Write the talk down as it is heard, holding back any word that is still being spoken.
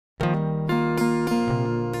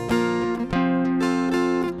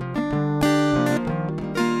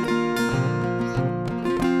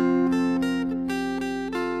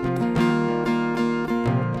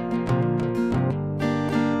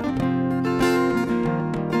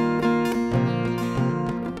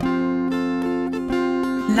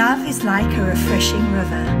Love is like a refreshing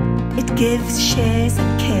river. It gives, shares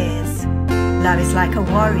and cares. Love is like a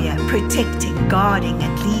warrior, protecting, guarding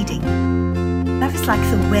and leading. Love is like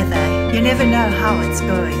the weather, you never know how it's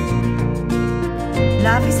going.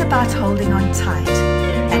 Love is about holding on tight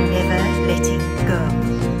and never letting go.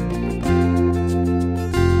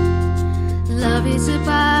 Love is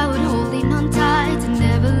about holding on tight and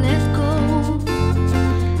never let go.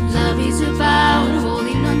 Love is about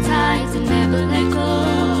holding on tight and never let go.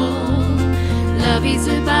 Love is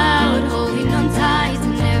about holding on tight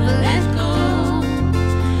and never let go.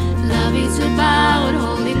 Love is about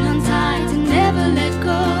holding on tight and never let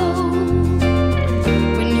go.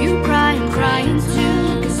 When you cry, I'm crying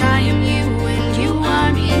too, 'cause I am you and you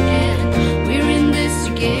are me, and we're in this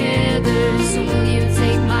together, so will you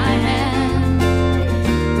take my hand?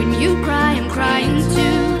 When you cry, I'm crying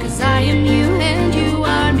too, 'cause I am you and you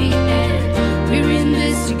are me, and we're in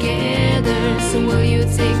this together, so will you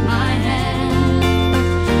take my hand?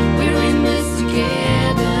 We're in this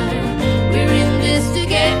together, we're in this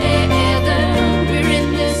together, we're in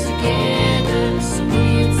this together, so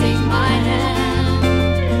will you take my hand?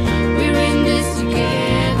 We're in this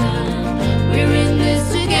together, we're in this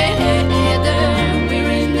together,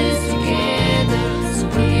 we're in this together, so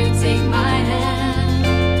will you take my hand?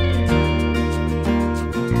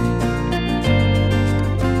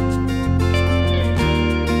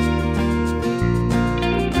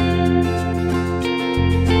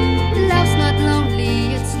 Love's not lonely,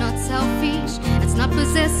 it's not selfish, it's not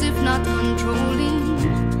possessive, not controlling.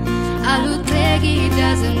 Alutlegi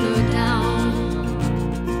doesn't look down.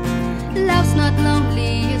 Love's not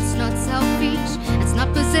lonely, it's not selfish, it's not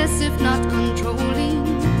possessive, not controlling.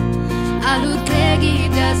 Alutlegi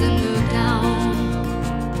doesn't look down.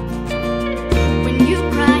 When you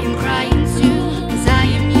cry, I'm crying too, 'cause I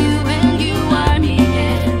am you and you are me,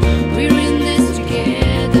 and we're in this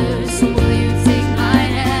together, so will you take my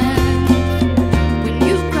hand? When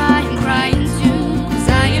you cry, I'm crying too, 'cause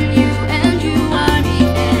I am you and you are me,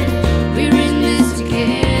 and we're in this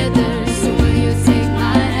together, so will you take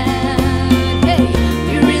my hand? Hey,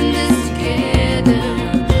 we're in this together,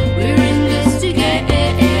 we're in this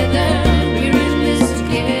together, we're in this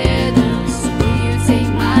together, so will you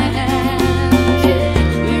take my hand?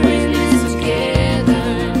 We're in this together,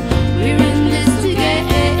 we're in this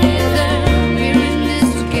together, we're in this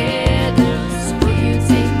together, so will you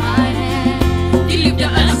take my hand? Deliver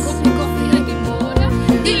us, coffee and the water.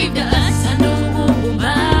 Deliver us, I know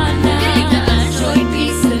woman. Deliver us, joy,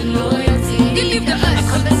 peace and loyalty. Deliver us, a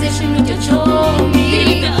conversation with your chummy.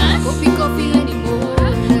 Deliver us, coffee and the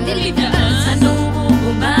water. Deliver us, I know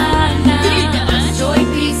woman. Deliver us, joy,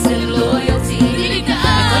 peace and loyalty. Deliver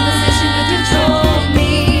us, a conversation with your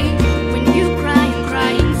chummy. When you cry, I'm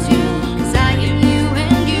crying too, 'cause I am you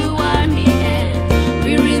and you are me, and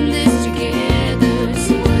we're in this together,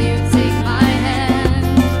 so will you take my hand?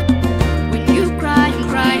 When you cry, I'm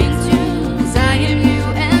crying too, 'cause I am you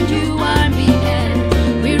and you are me, and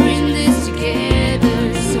we're in this together,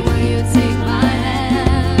 so will you take my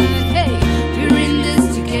hand? Hey, we're in this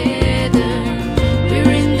together,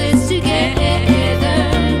 we're in this together,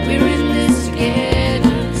 we're in this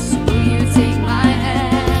together, so will you take my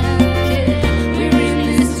hand? We're in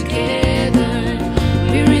this together,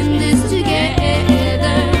 we're in this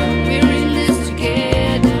together, we're in this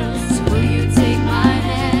together, so will you take my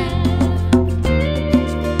hand?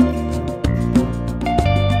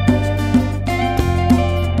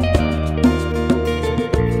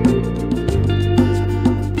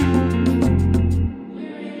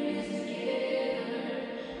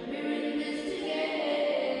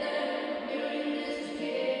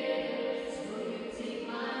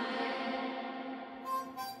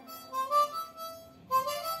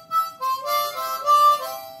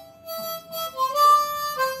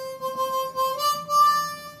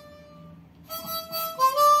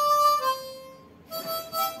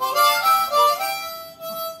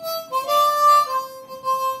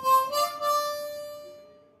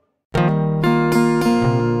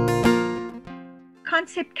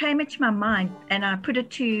 Concept came into my mind and I put it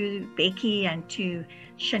to Becky and to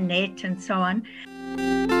Shanette and so on.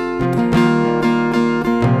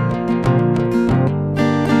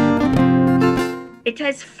 It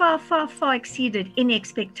has far, far, far exceeded any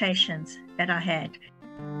expectations that I had.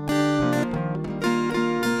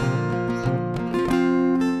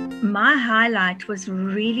 My highlight was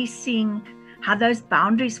really seeing how those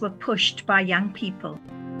boundaries were pushed by young people.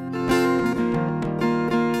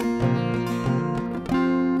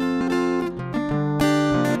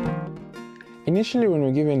 Initially, when we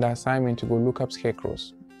were given the assignment to go look up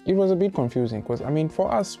scarecrows, it was a bit confusing because,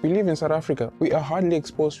 for us, we live in South Africa. We are hardly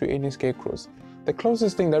exposed to any scarecrows. The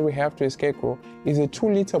closest thing that we have to a scarecrow is a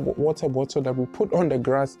 2-liter water bottle that we put on the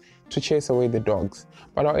grass to chase away the dogs.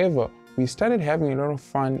 But however, we started having a lot of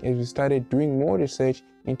fun as we started doing more research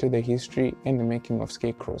into the history and the making of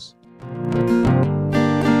scarecrows.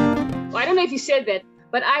 Well, I don't know if you said that,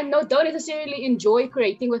 but I don't necessarily enjoy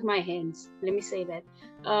creating with my hands. Let me say that.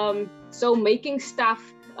 So making stuff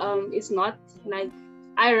is not like,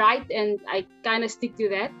 I write and I kind of stick to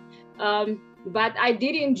that. But I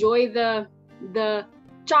did enjoy the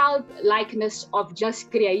childlikeness of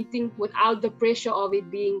just creating without the pressure of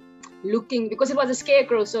it being looking, because it was a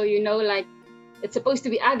scarecrow, so you know, like, it's supposed to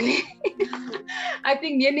be ugly. I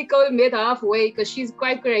think me and Nicole met halfway because she's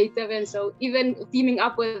quite creative, and so even teaming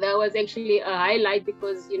up with her was actually a highlight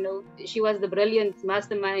because, you know, she was the brilliant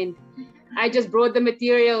mastermind. I just brought the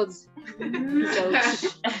materials.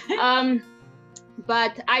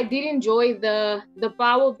 But I did enjoy the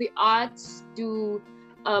power of the arts to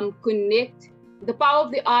connect, the power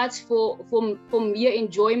of the arts for mere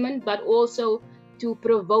enjoyment, but also to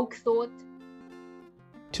provoke thought.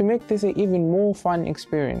 To make this an even more fun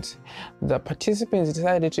experience, the participants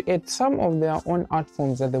decided to add some of their own art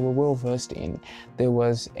forms that they were well versed in. There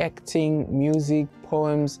was acting, music,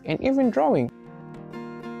 poems, and even drawing.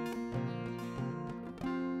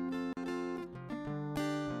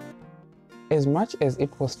 As much as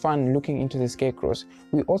it was fun looking into the scarecrows,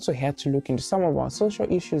 we also had to look into some of our social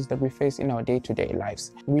issues that we face in our day-to-day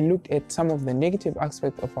lives. We looked at some of the negative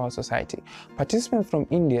aspects of our society. Participants from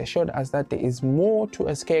India showed us that there is more to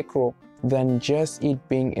a scarecrow than just it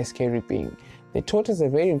being a scary being. They taught us a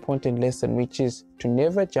very important lesson, which is to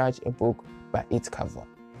never judge a book by its cover.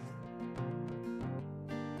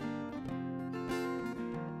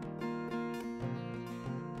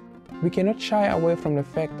 We cannot shy away from the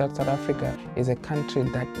fact that South Africa is a country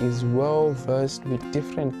that is well versed with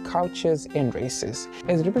different cultures and races,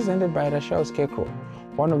 as represented by Rachel's Scarecrow.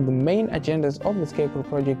 One of the main agendas of the Scarecrow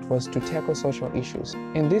project was to tackle social issues.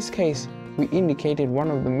 In this case, we indicated one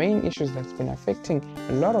of the main issues that's been affecting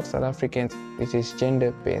a lot of South Africans, which is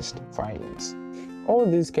gender-based violence. All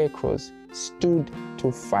these scarecrows stood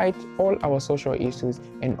to fight all our social issues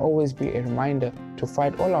and always be a reminder to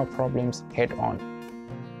fight all our problems head on.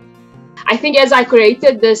 I think as I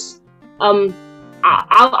created this,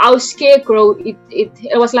 our scarecrow,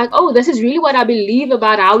 it was like, oh, this is really what I believe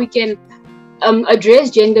about how we can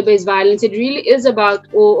address gender-based violence. It really is about,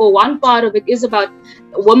 or one part of it is about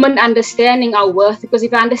women understanding our worth. Because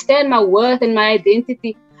if I understand my worth and my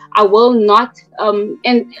identity, I will not,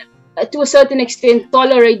 and to a certain extent,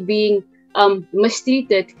 tolerate being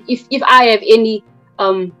mistreated. If I have any,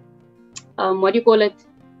 what do you call it?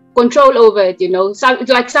 Control over it, you know. So,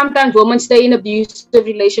 like sometimes women stay in abusive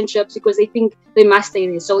relationships because they think they must stay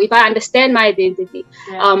there. So if I understand my identity,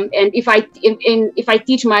 and if I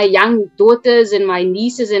teach my young daughters and my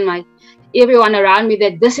nieces and my everyone around me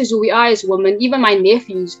that this is who we are as women, even my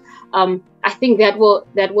nephews, I think that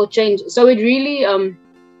will change. So it really,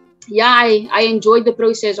 I enjoyed the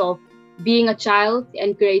process of being a child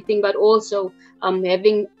and creating, but also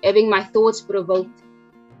having my thoughts provoked.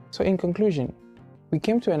 So in conclusion, we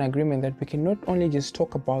came to an agreement that we can not only just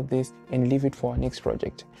talk about this and leave it for our next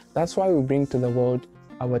project. That's why we bring to the world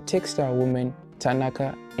our textile women,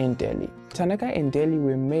 Tanaka and Deli. Tanaka and Deli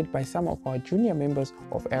were made by some of our junior members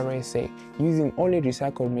of ARROWSA using only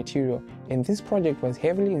recycled material, and this project was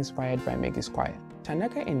heavily inspired by Maggie's Choir.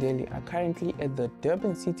 Tanaka and Deli are currently at the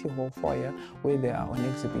Durban City Hall foyer where they are on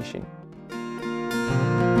exhibition.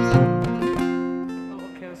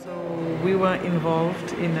 Okay, so we were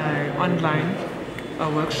involved in an online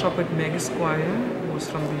workshop at Maggie's Choir, who was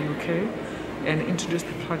from the UK, and introduced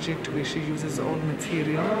the project where she uses old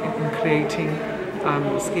material in creating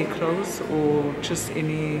scarecrows or just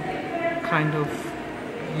any kind of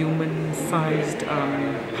human-sized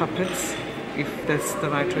puppets, if that's the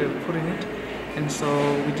right way of putting it. And so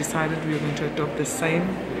we decided we were going to adopt the same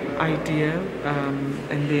idea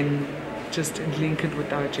and then just link it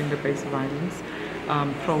with our gender-based violence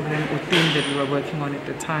program or theme that we were working on at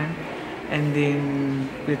the time. And then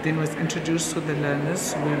it was introduced to the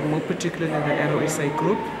learners, more particularly the ARROWSA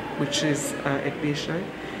group, which is at Bishay.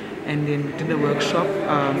 And then we did a workshop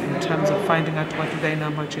in terms of finding out what do they know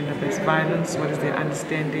about gender-based violence, what is their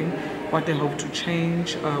understanding, what they hope to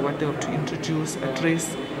change, what they hope to introduce,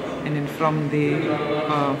 address. And then from the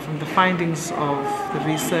findings of the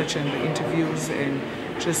research and the interviews and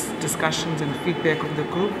just discussions and feedback of the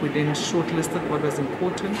group, we then shortlisted what was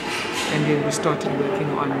important, and then we started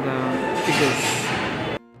working on the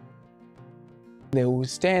figures. They will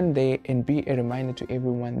stand there and be a reminder to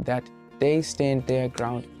everyone that they stand their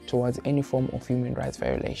ground towards any form of human rights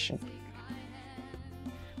violation.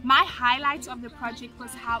 My highlight of the project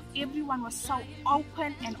was how everyone was so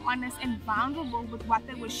open and honest and vulnerable with what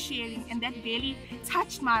they were sharing, and that really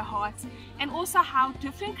touched my heart. And also how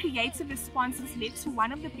different creative responses led to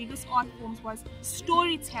one of the biggest art forms was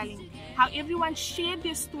storytelling, how everyone shared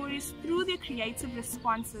their stories through their creative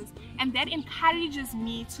responses, and that encourages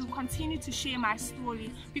me to continue to share my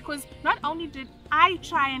story, because not only did I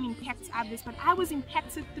try and impact others, but I was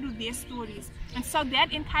impacted through their stories. And so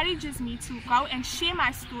that encourages me to go and share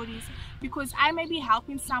my stories, because I may be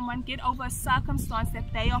helping someone get over a circumstance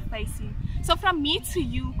that they are facing. So from me to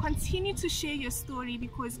you, continue to share your story,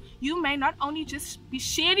 because you may not only just be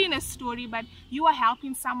sharing a story, but you are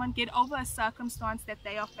helping someone get over a circumstance that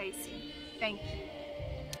they are facing. Thank you.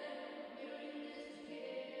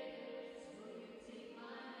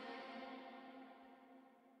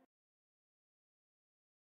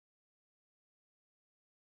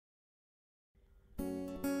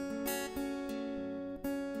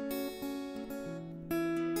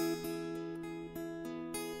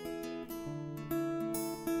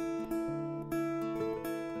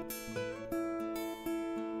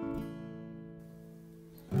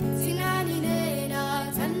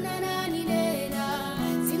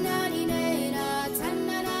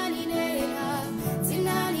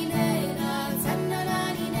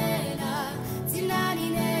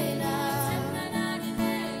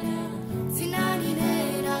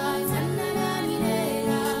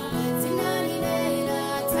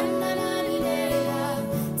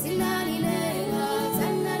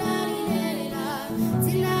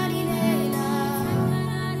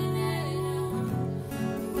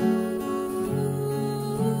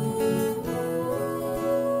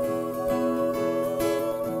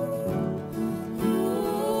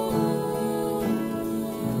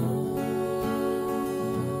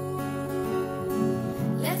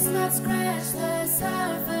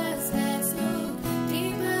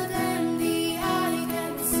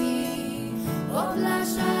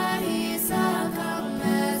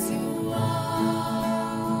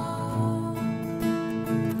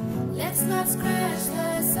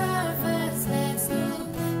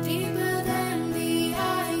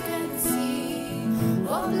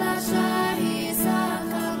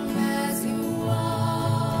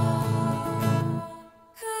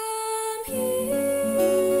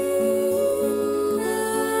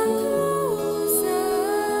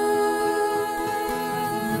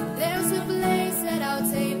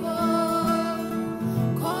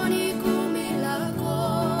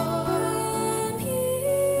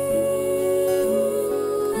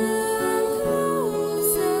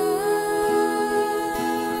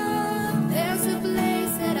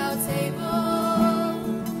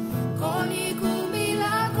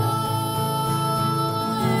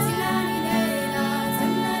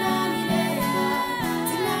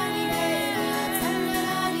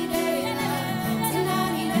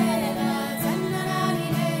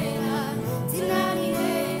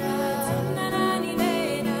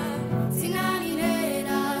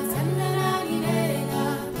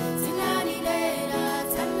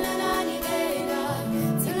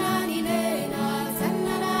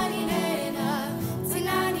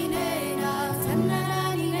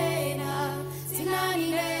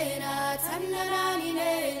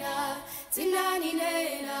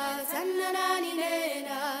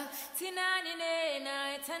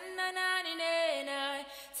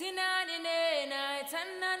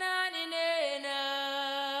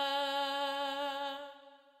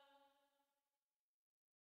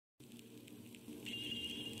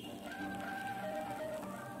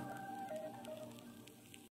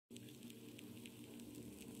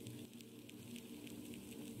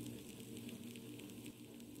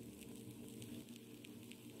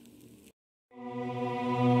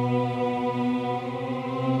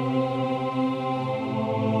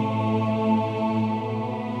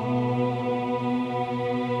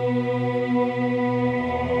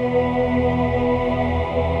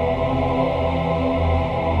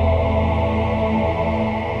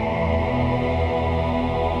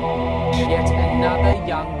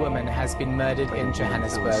 Has been murdered in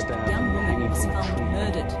Johannesburg. A young woman was found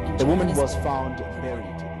murdered in The woman Johannesburg. was found buried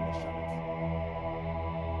in a Shanette.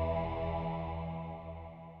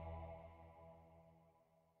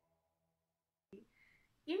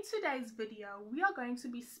 In today's video, we are going to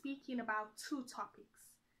be speaking about two topics: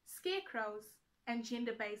 scarecrows and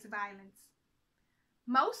gender-based violence.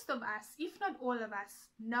 Most of us, if not all of us,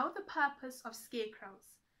 know the purpose of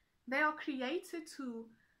scarecrows. They are created to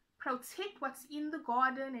protect what's in the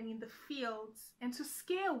garden and in the fields, and to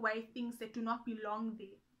scare away things that do not belong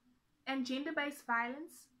there. And gender-based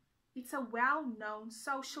violence, It's a well-known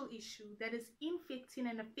social issue that is infecting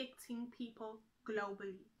and affecting people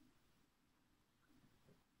globally.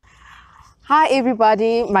 Hi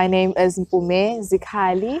everybody, my name is Mpume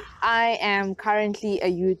Zikhali. I am currently a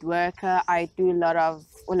youth worker. I do a lot of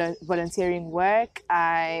volunteering work.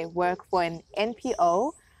 I work for an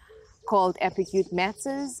NPO called Epic Youth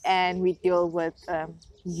Matters, and we deal with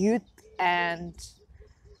youth and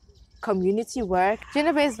community work.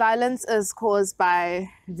 Gender-based violence is caused by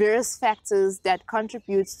various factors that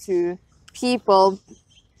contribute to people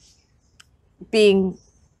being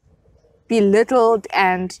belittled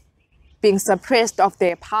and being suppressed of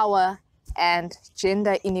their power, and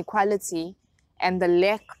gender inequality and the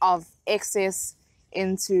lack of access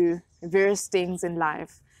into various things in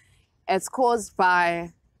life. It's caused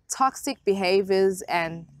by toxic behaviors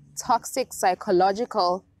and toxic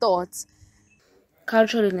psychological thoughts.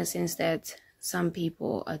 Cultural, in the sense that some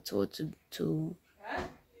people are taught to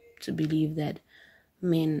believe that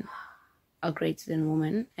men are greater than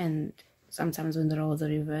women, and sometimes when the roles are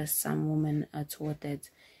reversed, some women are taught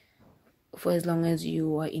that for as long as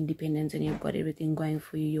you are independent and you've got everything going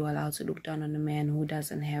for you, you're allowed to look down on a man who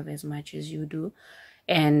doesn't have as much as you do.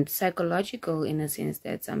 And psychological, in a sense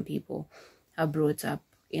that some people are brought up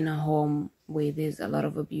in a home where there's a lot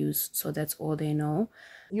of abuse, so that's all they know.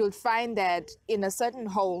 You'll find that in a certain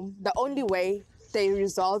home, the only way they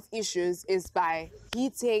resolve issues is by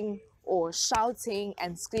hitting or shouting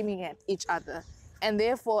and screaming at each other. And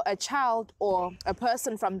therefore, a child or a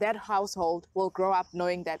person from that household will grow up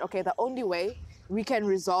knowing that, okay, the only way we can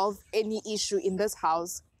resolve any issue in this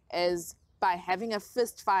house is by having a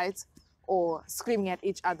fist fight or screaming at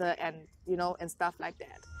each other and, you know, and stuff like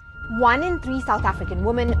that. 1 in 3 South African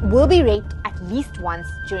women will be raped at least once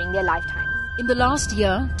during their lifetime. In the last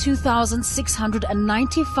year,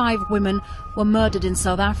 2,695 women were murdered in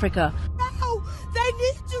South Africa. No, they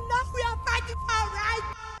need to know we are fighting for our rights.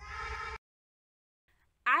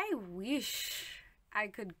 I wish I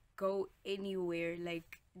could go anywhere,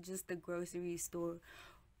 like just the grocery store,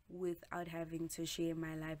 without having to share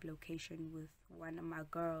my live location with one of my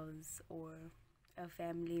girls or a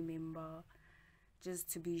family member, just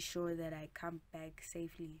to be sure that I come back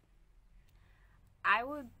safely. I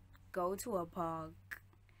would go to a park,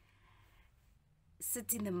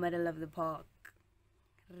 sit in the middle of the park,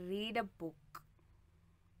 read a book,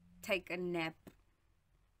 take a nap,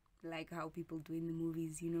 like how people do in the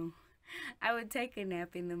movies, you know. I would take a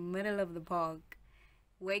nap in the middle of the park,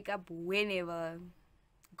 wake up whenever,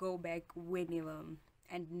 go back whenever,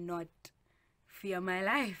 and not fear my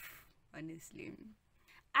life, honestly.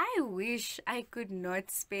 I wish I could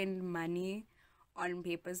not spend money on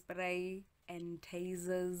pepper spray and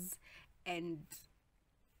tasers and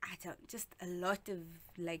just a lot of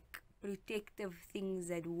like protective things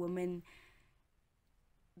that women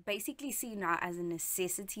basically see now as a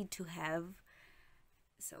necessity to have.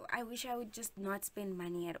 So I wish I would just not spend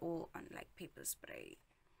money at all on like pepper spray,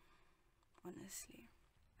 honestly.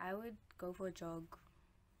 I would go for a jog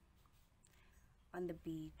on the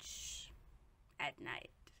beach at night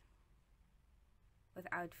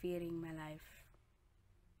without fearing my life.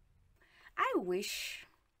 I wish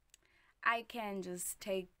I can just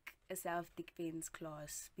take a self-defense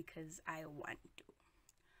class because I want to.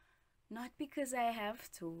 Not because I have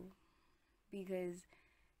to, because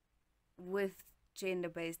with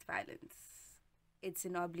gender-based violence, it's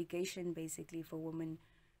an obligation basically for women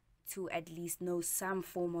to at least know some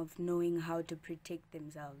form of knowing how to protect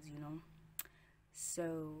themselves, you know.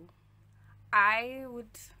 So I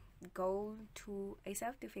would go to a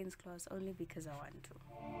self-defense class only because I want to.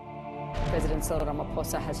 President Cyril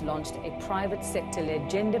Ramaphosa has launched a private sector-led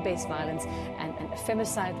gender-based violence and an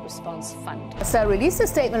femicide response fund. ARROWSA released a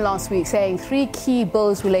statement last week saying 3 key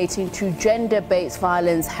bills relating to gender-based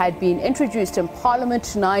violence had been introduced in Parliament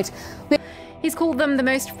tonight. He's called them the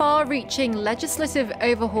most far-reaching legislative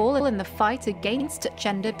overhaul in the fight against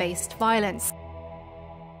gender-based violence.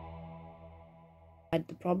 But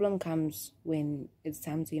the problem comes when it's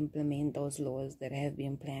time to implement those laws that have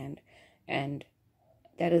been planned, and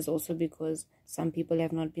that is also because some people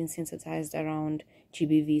have not been sensitized around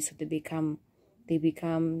GBV, so they become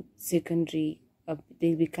secondary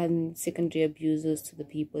abusers to the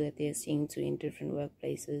people that they're seeing to in different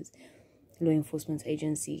workplaces, law enforcement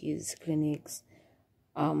agencies, clinics,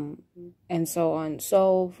 and so on.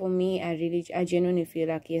 So for me, I genuinely feel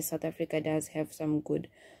like yes, South Africa does have some good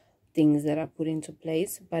things that are put into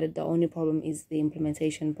place, but the only problem is the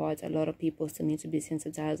implementation part. A lot of people still need to be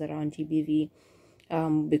sensitized around GBV,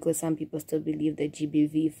 because some people still believe that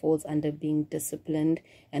GBV falls under being disciplined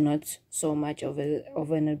and not so much of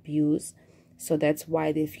an abuse. So that's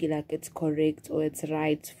why they feel like it's correct or it's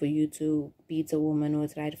right for you to beat a woman or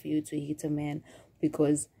it's right for you to hit a man,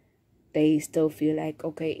 because they still feel like,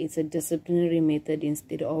 okay, it's a disciplinary method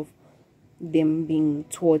instead of them being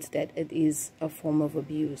taught that it is a form of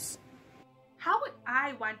abuse. How would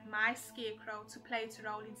I want my scarecrow to play its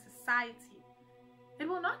role in society? It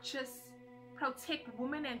will not just protect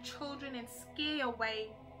women and children and scare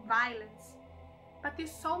away violence, but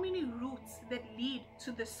there's so many roots that lead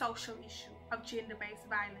to the social issue of gender-based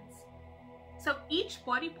violence. So each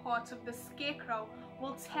body part of the scarecrow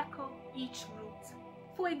will tackle each root.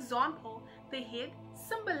 For example, the head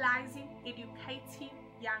symbolizing educating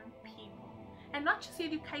young people. And not just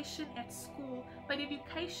education at school, but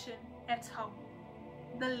education at home.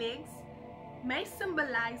 The legs may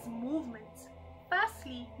symbolize movement.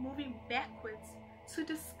 Firstly, moving backwards to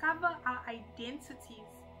discover our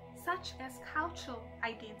identities, such as cultural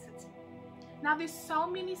identity. Now there's so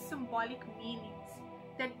many symbolic meanings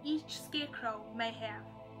that each scarecrow may have,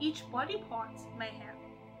 each body part may have.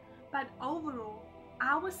 But overall,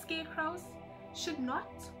 our scarecrows should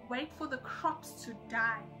not wait for the crops to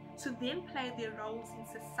die to then play their roles in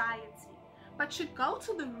society, but should go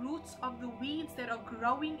to the roots of the weeds that are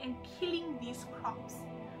growing and killing these crops,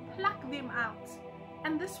 pluck them out,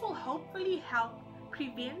 and this will hopefully help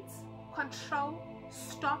prevent, control,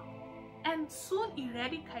 stop, and soon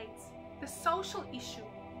eradicate the social issue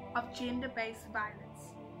of gender-based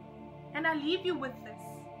violence. And I leave you with this.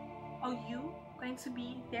 Are you going to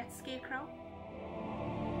be that scarecrow?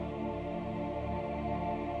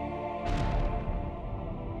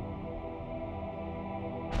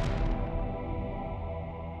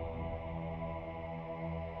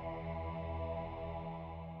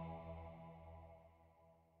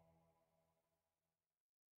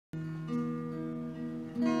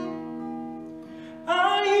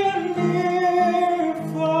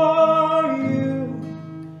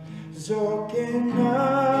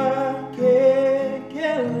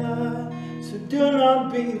 So do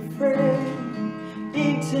not be afraid.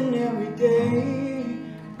 Each and every day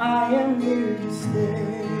I am here to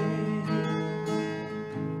stay.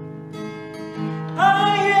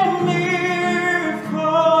 I am here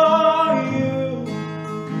for you.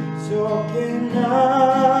 So can I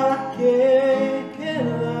get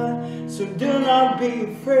so do not be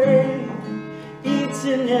afraid. Each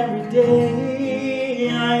and every day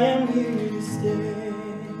I am here to stay.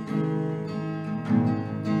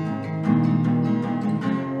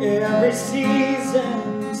 Every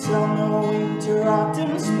season, summer, winter,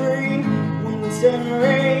 autumn, spring, winter and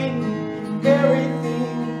rain,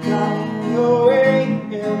 everything coming your way.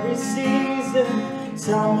 Every season,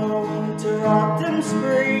 summer, winter, autumn,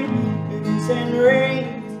 spring, winter and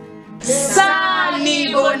rain. Sani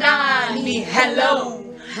Bonani, hello,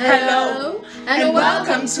 hello, and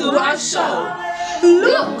welcome to our show.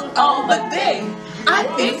 Look over there, I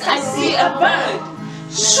think I see a bird.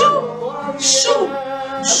 Shoo, shoo.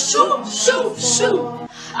 Shoo, shoo, shoo.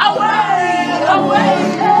 Away, away,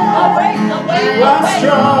 away, away, you are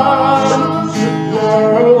strong,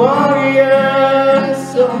 you're a warrior,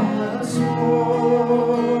 so much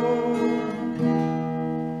more.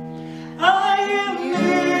 I am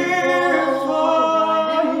here for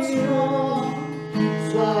you,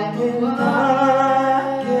 so I can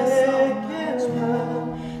get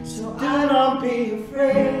her. So do not be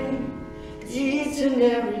afraid, each and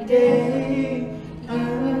every day.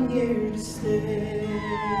 I'm here to stay.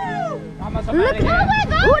 Look,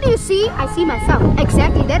 who do you see? I see myself.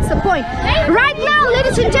 Exactly, that's the point. Right now,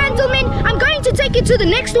 ladies and gentlemen, I'm going to take you to the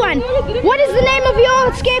next one. What is the name of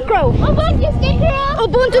your scarecrow? Ubuntu Scarecrow.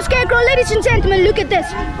 Ubuntu Scarecrow, ladies and gentlemen, look at this.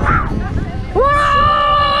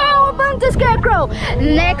 Wow, Ubuntu Scarecrow.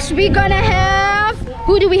 Next, we're gonna have...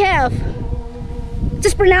 Who do we have?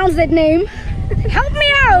 Just pronounce that name. Help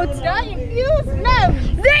me out. The infused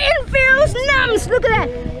nums. The infused nums. Look at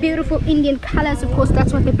that. Beautiful Indian colors. Of course,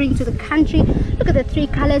 that's what they bring to the country. Look at the three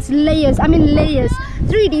colors, layers. I mean layers.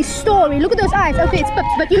 3D story. Look at those eyes. Okay, it's pips,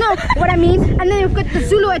 but you know what I mean. And then we've got the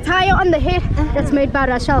Zulu attire on the head. That's made by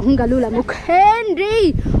Rachel Hungalula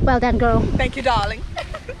Mukendi. Well done, girl. Thank you, darling.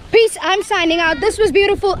 Peace. I'm signing out. This was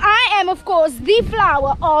beautiful. I am, of course, the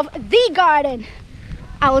flower of the garden.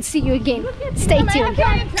 I will see you again. Stay tuned.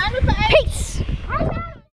 Peace.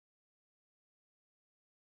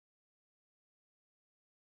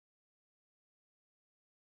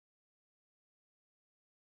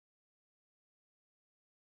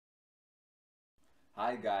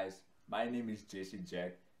 Hi guys, my name is Jesse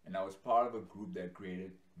Jack and I was part of a group that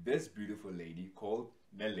created this beautiful lady called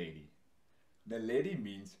Naledi. Naledi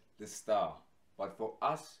means the star, but for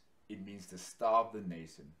us it means the star of the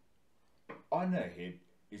nation. On her head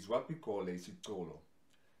is what we call a isitolo.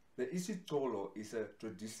 The isitolo is a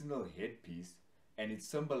traditional headpiece and it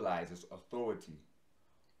symbolizes authority.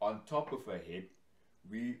 On top of her head,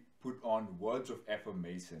 we put on words of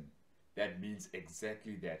affirmation. That means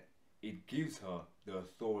exactly that. It gives her the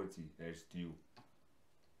authority that is due.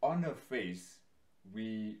 On her face,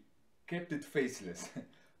 we kept it faceless,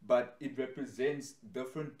 but it represents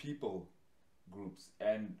different people groups,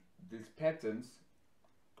 and these patterns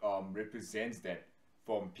represents that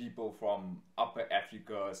from people from Upper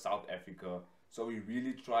Africa, South Africa. So we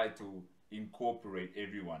really try to incorporate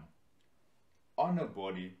everyone. On her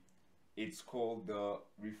body, it's called the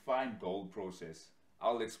refined gold process.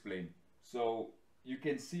 I'll explain. So you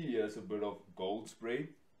can see here's a bit of gold spray,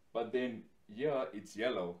 but then here it's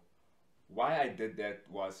yellow. Why I did that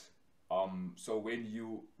was so when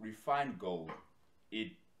you refine gold,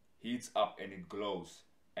 it heats up and it glows,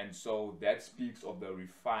 and so that speaks of the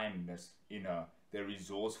refinedness in her, the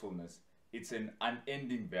resourcefulness. It's an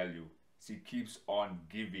unending value. She keeps on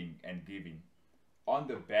giving and giving. On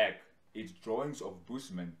the back, it's drawings of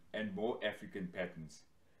Bushmen and more African patterns.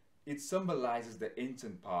 It symbolizes the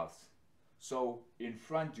ancient paths. So in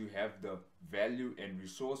front you have the value and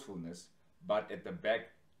resourcefulness, but at the back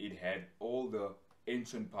it had all the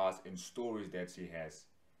ancient past and stories that she has.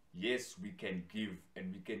 Yes, we can give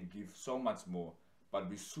and we can give so much more, but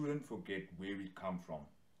we shouldn't forget where we come from.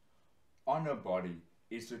 On her body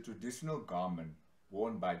is a traditional garment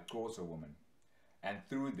worn by Xhosa women, and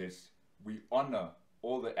through this we honor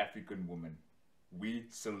all the African women. We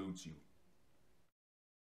salute you.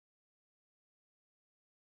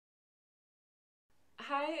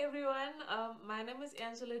 Hi everyone, my name is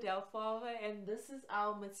Angela Delfava and this is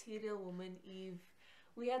our material woman Eve.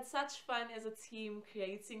 We had such fun as a team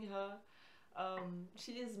creating her.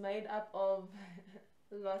 She is made up of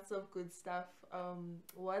lots of good stuff,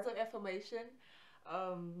 words of affirmation,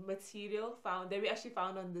 material that we actually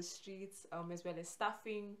found on the streets, as well as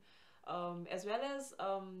stuffing, as well as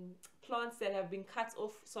plants that have been cut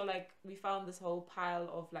off. So like we found this whole pile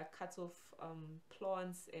of like cut off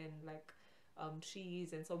plants and like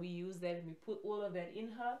trees, and so we use that and we put all of that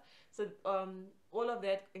in her. So all of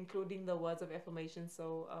that including the words of affirmation.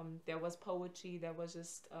 So there was poetry, there was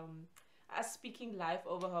just us speaking life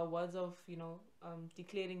over her, words of, you know,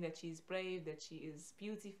 declaring that she's brave, that she is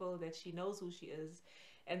beautiful, that she knows who she is,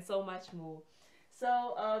 and so much more.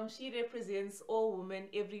 So she represents all women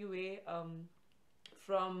everywhere,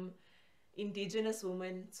 from indigenous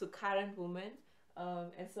women to current women,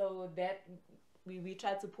 and so that we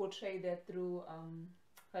tried to portray that through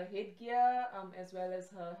her headgear, as well as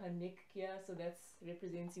her neck gear. So that's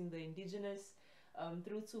representing the indigenous,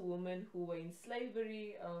 through to women who were in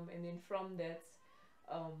slavery, and then from that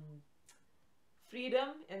freedom.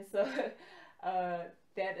 And so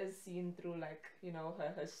that is seen through, like, you know,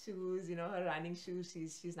 her shoes, you know, her running shoes.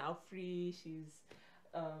 She's now free. She's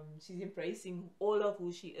embracing all of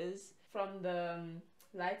who she is, from the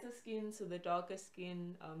lighter skin to the darker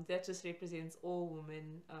skin. That just represents all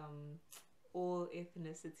women, all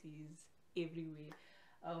ethnicities, everywhere.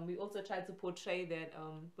 We also try to portray that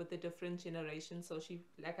with the different generations. So she,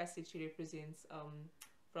 like I said, she represents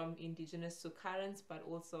from indigenous to current, but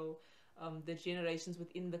also the generations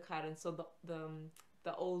within the current. So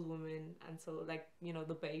the old women until, like, you know,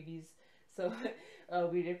 the babies. So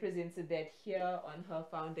we represented that here on her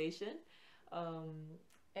foundation.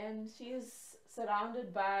 And she is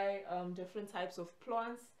surrounded by different types of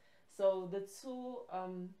plants. So the two,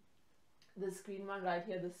 this green one right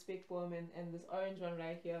here, the speckworm, and this orange one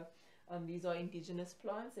right here, these are indigenous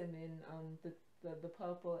plants, and then the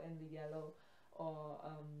purple and the yellow are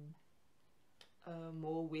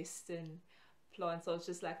more Western plants. So it's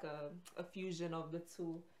just like a fusion of the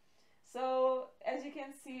two. So as you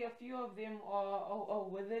can see, a few of them are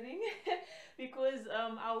withering because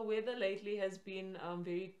our weather lately has been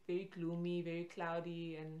very, very gloomy, very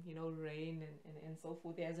cloudy, and, you know, rain and so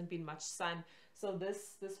forth. There hasn't been much sun. So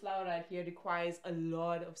this flower right here requires a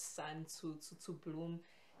lot of sun to bloom,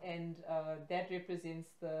 and that represents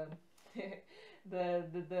the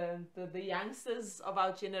the youngsters of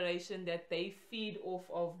our generation, that they feed off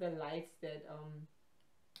of the lights that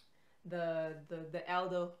the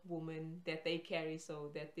elder woman that they carry. So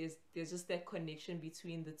that there's just that connection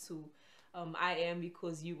between the two, I am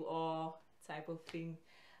because you are type of thing.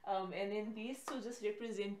 And then these two just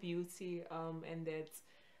represent beauty, and that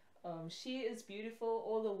she is beautiful.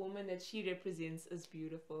 All the woman that she represents is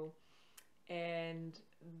beautiful, and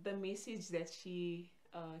the message that she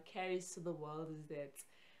carries to the world is that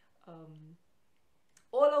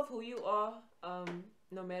all of who you are,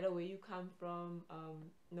 no matter where you come from,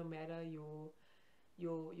 no matter your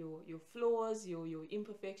your flaws, your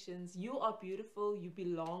imperfections. You are beautiful, you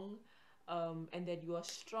belong, and that you are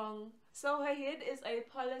strong. So her head is a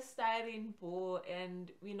polystyrene ball,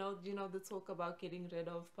 and you know the talk about getting rid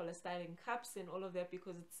of polystyrene cups and all of that,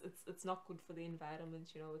 because it's not good for the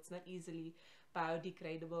environment. You know, it's not easily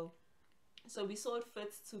biodegradable. So we saw it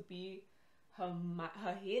fit to be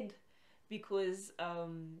her head, because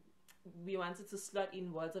we wanted to slot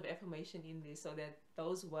in words of affirmation in there, so that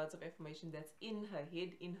those words of affirmation that's in her head,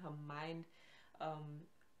 in her mind,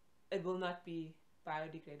 it will not be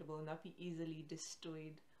biodegradable, will not be easily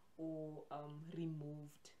destroyed or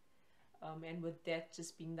removed, and with that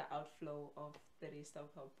just being the outflow of the rest of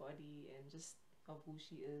her body and just of who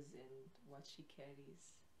she is and what she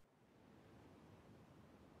carries.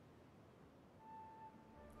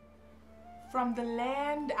 From the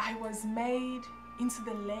land I was made, into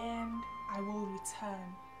the land I will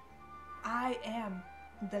return. I am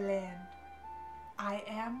the land. I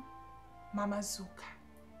am Mama Zuka.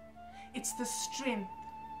 It's the strength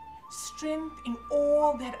in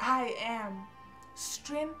all that I am.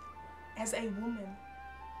 Strength as a woman.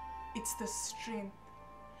 It's the strength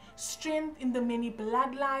in the many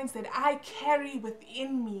bloodlines that I carry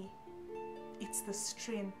within me. It's the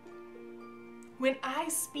strength. When I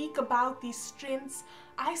speak about these strengths,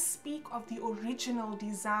 I speak of the original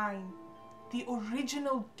design, the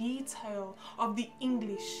original detail of the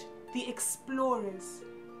English, the explorers,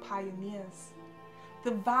 pioneers,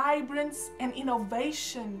 the vibrance and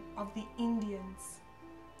innovation of the Indians,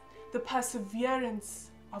 the perseverance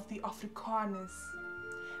of the Afrikaners.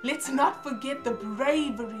 Let's not forget the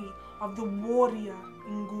bravery of the warrior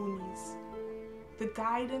Ngunis, the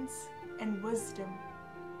guidance and wisdom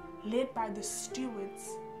led by the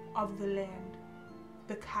stewards of the land,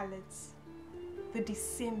 the colours, the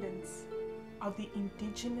descendants of the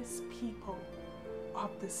indigenous people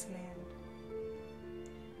of this land.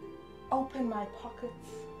 Open my pockets.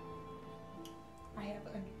 I have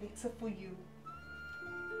a letter for you.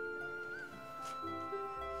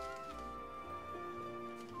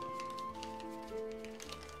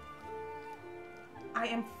 I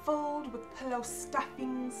am filled with pillow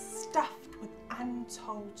stuffings, stuffed with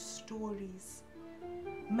untold stories,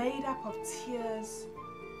 made up of tears,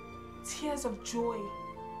 tears of joy,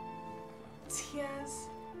 tears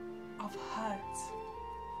of hurt,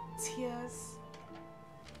 tears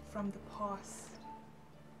from the past.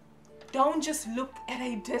 Don't just look at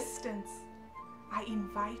a distance. I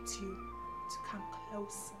invite you to come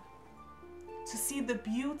closer, to see the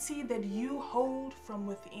beauty that you hold from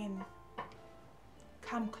within.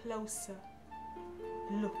 Come closer.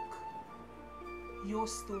 Look. Your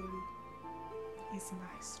story is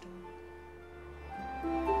my story.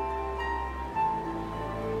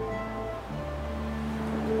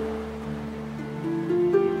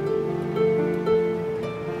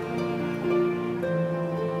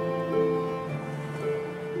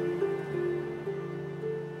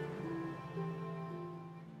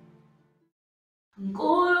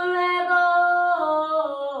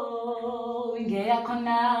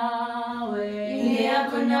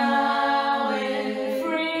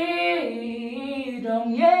 Freedom,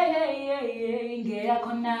 yeah, yeah, yeah, yeah,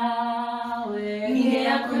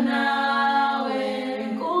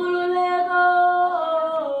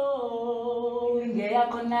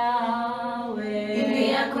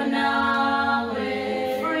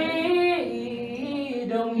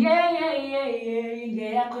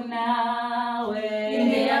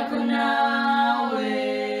 inge yako nawe.